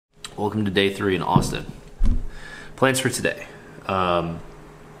welcome to day 3 in Austin. Plans for today.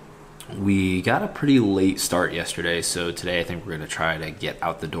 We got a pretty late start yesterday, so today I think we're gonna try to get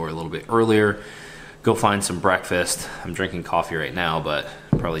out the door a little bit earlier, go find some breakfast. I'm drinking coffee right now, but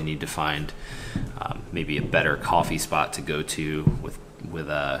probably need to find maybe a better coffee spot to go to with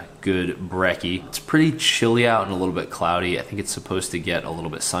a good brekkie. It's pretty chilly out and a little bit cloudy. I think it's supposed to get a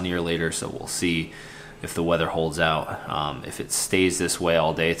little bit sunnier later, so we'll see if the weather holds out. If it stays this way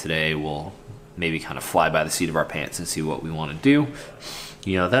all day today, we'll maybe kind of fly by the seat of our pants and see what we want to do.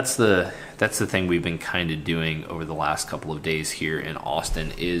 You know, that's the thing we've been kind of doing over the last couple of days here in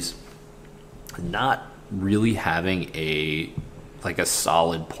Austin, is not really having a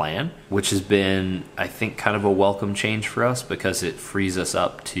solid plan, which has been, I think, kind of a welcome change for us, because it frees us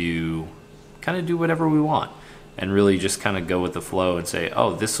up to kind of do whatever we want and really just kind of go with the flow and say,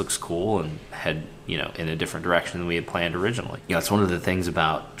 oh, this looks cool, and head, you know, in a different direction than we had planned originally. You know, it's one of the things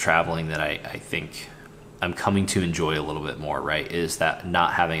about traveling that I think I'm coming to enjoy a little bit more, right? Is that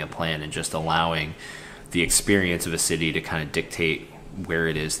not having a plan and just allowing the experience of a city to kind of dictate where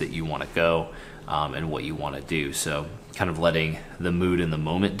it is that you want to go and what you want to do. So kind of letting the mood and the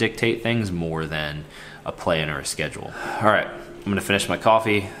moment dictate things more than a plan or a schedule. All right, I'm gonna finish my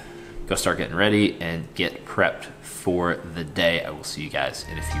coffee, go start getting ready, and get prepped for the day. I will see you guys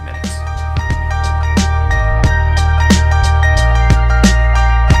in a few minutes.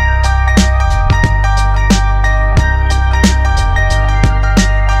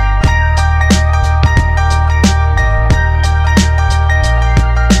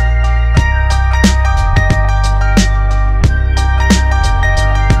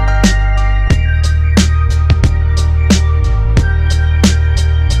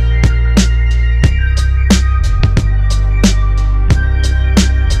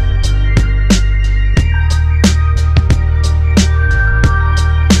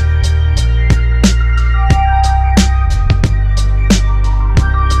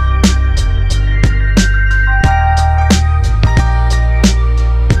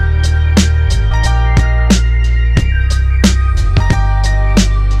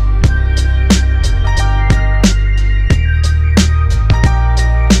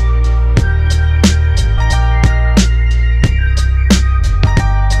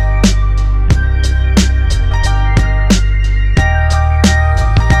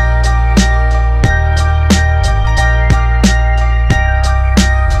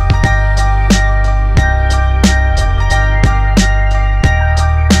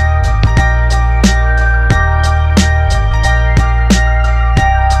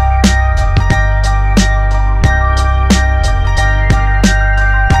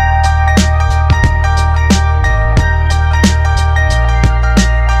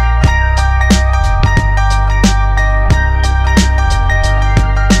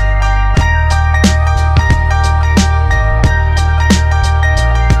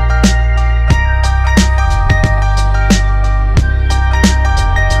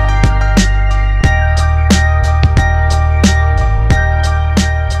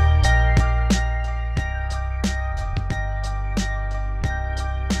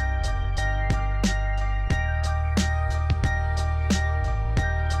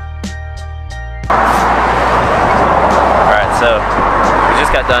 So we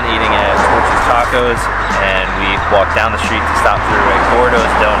just got done eating at Torchy's Tacos, and we walked down the street to stop through at Gordo's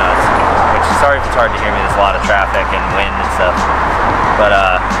Donuts, which, sorry if it's hard to hear me, there's a lot of traffic and wind and stuff, but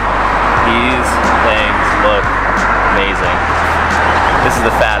these things look amazing. This is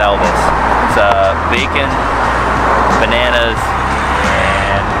the Fat Elvis. It's bacon, bananas,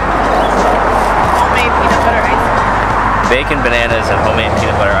 and homemade peanut butter icing. Bacon, bananas, and homemade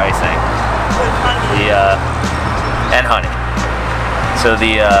peanut butter icing. And honey. So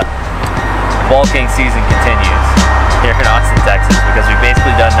the bulking season continues here in Austin, Texas, because we've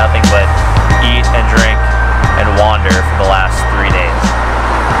basically done nothing but eat and drink and wander for the last 3 days.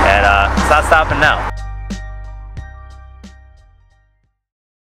 And it's not stopping now.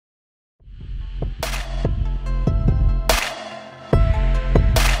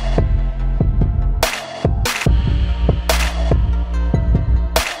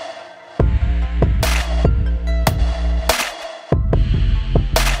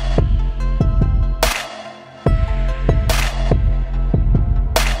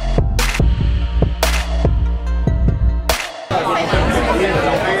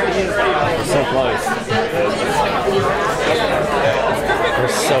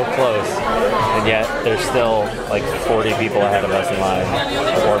 So close, and yet there's still like 40 people ahead of us in line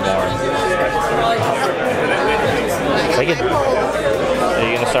or more. Are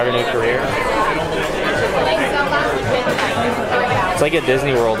you gonna start a new career? It's like a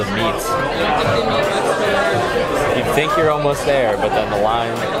Disney World of meats. You think you're almost there, but then the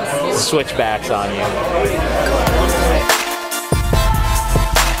line switchbacks on you.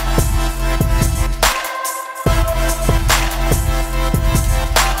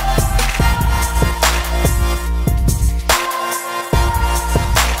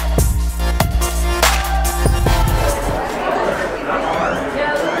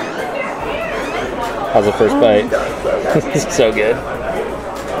 How's the first bite? So good.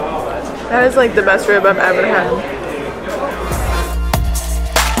 That is like the best rib I've ever had.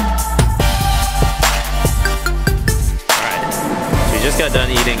 Alright, so we just got done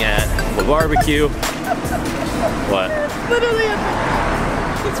eating at the barbecue. What? Literally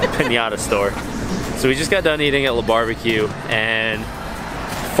It's a pinata store. So we just got done eating at La Barbecue, and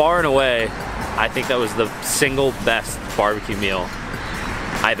far and away, I think that was the single best barbecue meal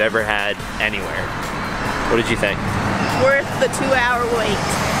I've ever had anywhere. What did you think? worth the 2-hour wait.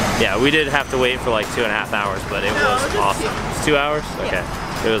 Yeah, we did have to wait for like 2.5 hours, but it was awesome. It's 2 hours? Okay.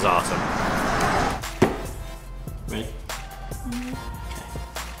 Yeah. It was awesome. Ready? Mm-hmm. Okay.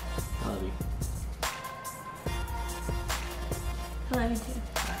 I love you. I love you too.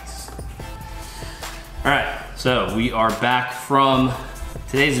 Nice. Alright, so we are back from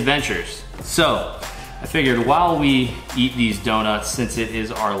today's adventures. So, I figured while we eat these donuts, since it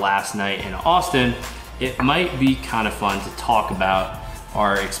is our last night in Austin, it might be kind of fun to talk about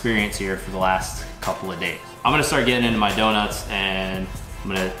our experience here for the last couple of days. I'm gonna start getting into my donuts, and I'm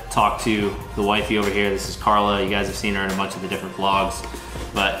gonna talk to the wifey over here. This is Carla. You guys have seen her in a bunch of the different vlogs,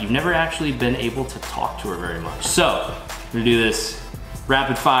 but you've never actually been able to talk to her very much. So, I'm gonna do this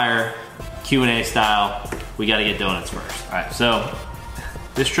rapid fire Q&A style. We gotta get donuts first. All right, so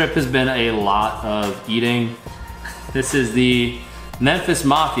this trip has been a lot of eating. This is the Memphis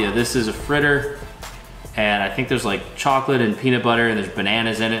Mafia. This is a fritter, and I think there's like chocolate and peanut butter, and there's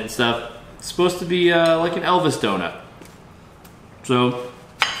bananas in it and stuff. It's supposed to be like an Elvis donut. So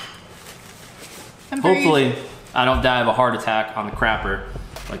hopefully I don't die of a heart attack on the crapper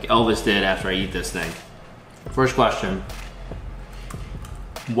like Elvis did after I eat this thing. First question,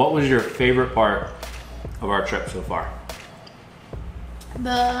 what was your favorite part of our trip so far?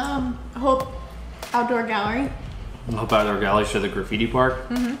 The Hope Outdoor Gallery. Hope Outdoor Gallery, so the graffiti park?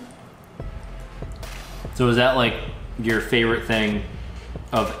 Mm-hmm. So is that like your favorite thing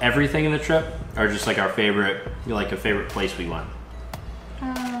of everything in the trip? Or just like our favorite, like a favorite place we went?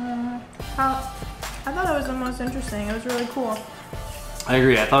 I thought it was the most interesting. It was really cool. I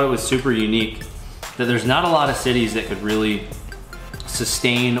agree. I thought it was super unique that there's not a lot of cities that could really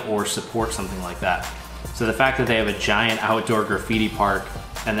sustain or support something like that. So the fact that they have a giant outdoor graffiti park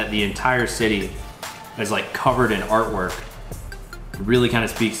and that the entire city is like covered in artwork really kind of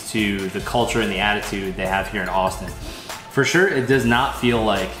speaks to the culture and the attitude they have here in Austin. For sure, it does not feel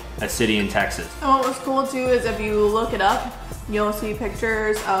like a city in Texas. And what was cool too is if you look it up, you'll see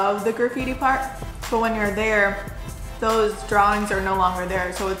pictures of the graffiti park. But when you're there, those drawings are no longer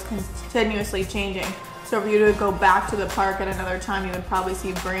there, so it's continuously changing. So for you to go back to the park at another time, you would probably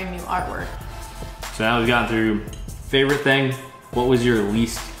see brand new artwork. So now we've gotten through favorite thing. What was your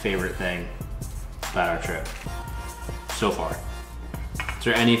least favorite thing about our trip so far? Is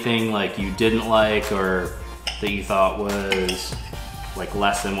there anything like you didn't like or that you thought was like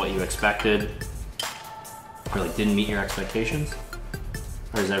less than what you expected? Or like didn't meet your expectations?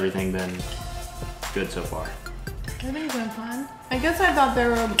 Or has everything been good so far? Everything's been fun. I guess I thought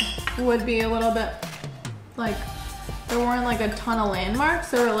there would be a little bit like, there weren't like a ton of landmarks.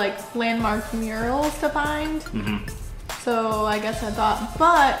 There were like landmark murals to find. Mm-hmm. So I guess I thought,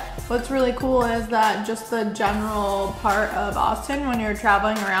 but what's really cool is that just the general part of Austin, when you're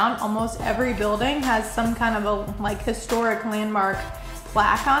traveling around, almost every building has some kind of a like historic landmark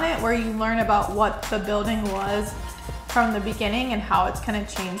plaque on it where you learn about what the building was from the beginning and how it's kind of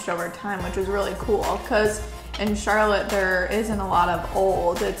changed over time, which is really cool because in Charlotte there isn't a lot of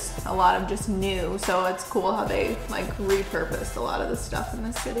old, it's a lot of just new. So it's cool how they like repurposed a lot of the stuff in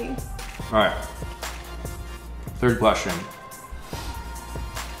the city. All right. Third question.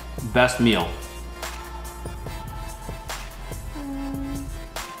 Best meal.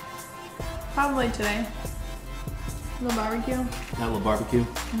 Probably today. The barbecue. At La Barbecue?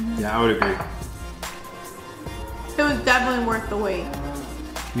 Mm-hmm. Yeah, I would agree. It was definitely worth the wait.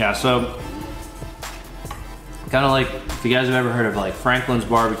 Yeah, so kind of like if you guys have ever heard of like Franklin's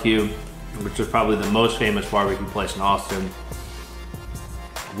Barbecue, which is probably the most famous barbecue place in Austin,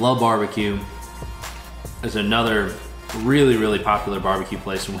 La Barbecue is another really, really popular barbecue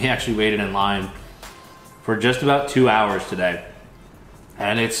place, and we actually waited in line for just about 2 hours today.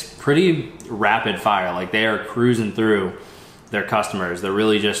 And it's pretty rapid fire, like they are cruising through their customers. They're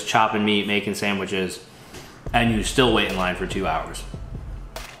really just chopping meat, making sandwiches, and you still wait in line for 2 hours.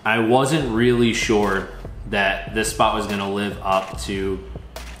 I wasn't really sure that this spot was gonna live up to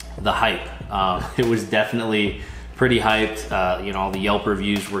the hype. It was definitely pretty hyped. You know, all the Yelp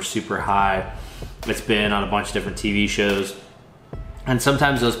reviews were super high. It's been on a bunch of different TV shows. And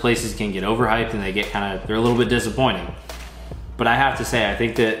sometimes those places can get overhyped and they're a little bit disappointing. But I have to say, I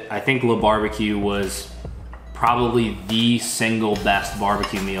think Le Barbecue was probably the single best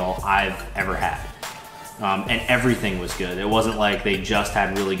barbecue meal I've ever had. And everything was good. It wasn't like they just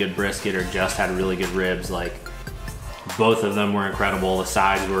had really good brisket or just had really good ribs. Like, both of them were incredible. The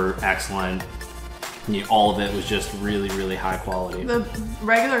sides were excellent. All of it was just really, really high quality. The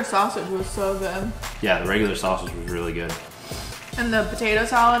regular sausage was so good. Yeah, the regular sausage was really good. And the potato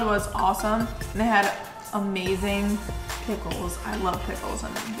salad was awesome. And they had amazing pickles. I love pickles,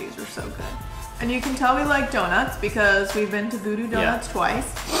 and these were so good. And you can tell we like donuts because we've been to Voodoo Donuts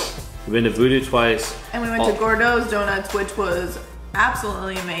twice. We've been to Voodoo twice. And we went to Gordo's Donuts, which was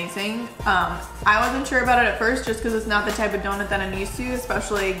absolutely amazing. I wasn't sure about it at first just because it's not the type of donut that I'm used to,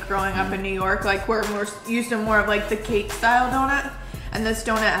 especially growing up in New York. Like, we're used to more of like the cake style donut. And this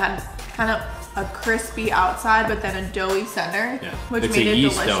donut had kind of a crispy outside, but then a doughy center, which made it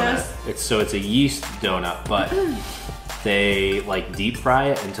delicious. Donut. It's a yeast donut, but they like deep fry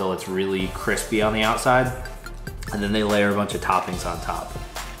it until it's really crispy on the outside, and then they layer a bunch of toppings on top.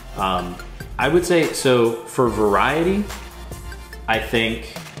 I would say, so for variety, I think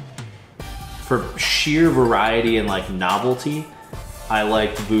for sheer variety and like novelty, I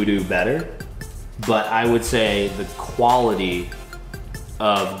liked Voodoo better, but I would say the quality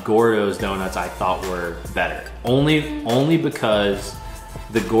of Gordo's donuts I thought were better. Only because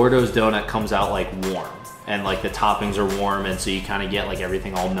the Gordo's donut comes out like warm, and like the toppings are warm, and so you kind of get like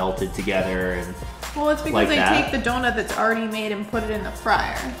everything all melted together. And well, it's because they take the donut that's already made and put it in the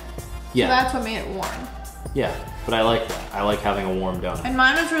fryer. Yeah. So that's what made it warm. Yeah, but I like that. I like having a warm donut. And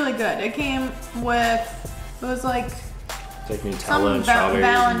mine was really good. It came with, it was like, it's like Nutella and strawberries.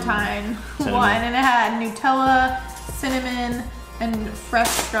 Valentine one, and it had Nutella, cinnamon, and fresh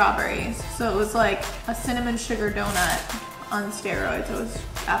strawberries. So it was like a cinnamon sugar donut on steroids. It was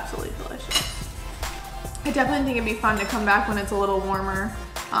absolutely delicious. I definitely think it'd be fun to come back when it's a little warmer.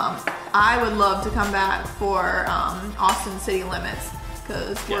 I would love to come back for Austin City Limits,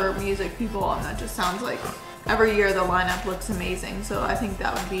 because we're music people, and that just sounds like every year the lineup looks amazing. So I think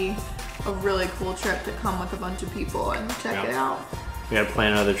that would be a really cool trip to come with a bunch of people and check it out. We gotta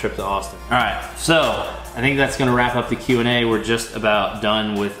plan another trip to Austin. All right, so I think that's gonna wrap up the Q&A. We're just about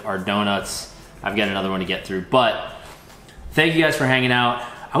done with our donuts. I've got another one to get through, but thank you guys for hanging out.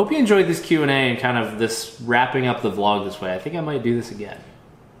 I hope you enjoyed this Q&A and kind of this wrapping up the vlog this way. I think I might do this again,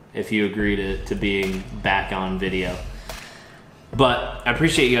 if you agree to being back on video. But I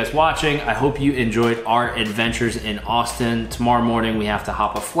appreciate you guys watching. I hope you enjoyed our adventures in Austin. Tomorrow morning we have to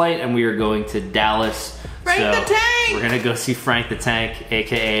hop a flight and we are going to Dallas. Frank the Tank! We're gonna go see Frank the Tank,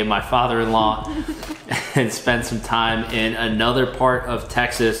 AKA my father-in-law, and spend some time in another part of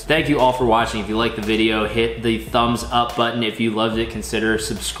Texas. Thank you all for watching. If you liked the video, hit the thumbs up button. If you loved it, consider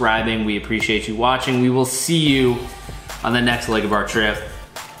subscribing. We appreciate you watching. We will see you on the next leg of our trip.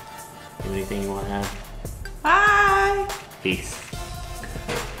 Anything you wanna add? Bye! Peace.